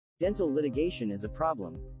Dental litigation is a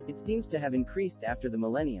problem. It seems to have increased after the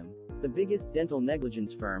millennium. The biggest dental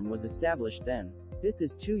negligence firm was established then. This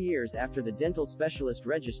is 2 years after the Dental Specialist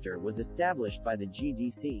Register was established by the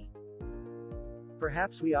GDC.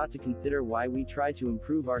 Perhaps we ought to consider why we try to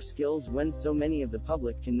improve our skills when so many of the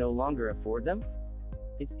public can no longer afford them?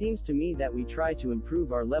 It seems to me that we try to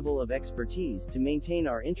improve our level of expertise to maintain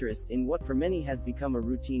our interest in what for many has become a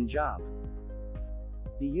routine job.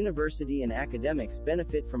 The university and academics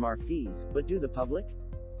benefit from our fees, but do the public?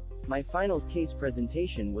 My finals case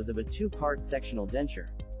presentation was of a 2-part sectional denture.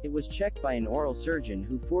 It was checked by an oral surgeon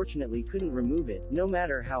who fortunately couldn't remove it, no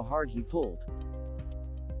matter how hard he pulled.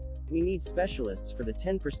 We need specialists for the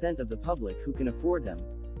 10% of the public who can afford them.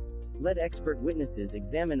 Let expert witnesses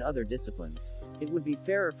examine other disciplines. It would be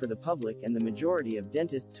fairer for the public and the majority of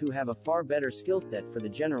dentists who have a far better skill set for the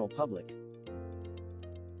general public.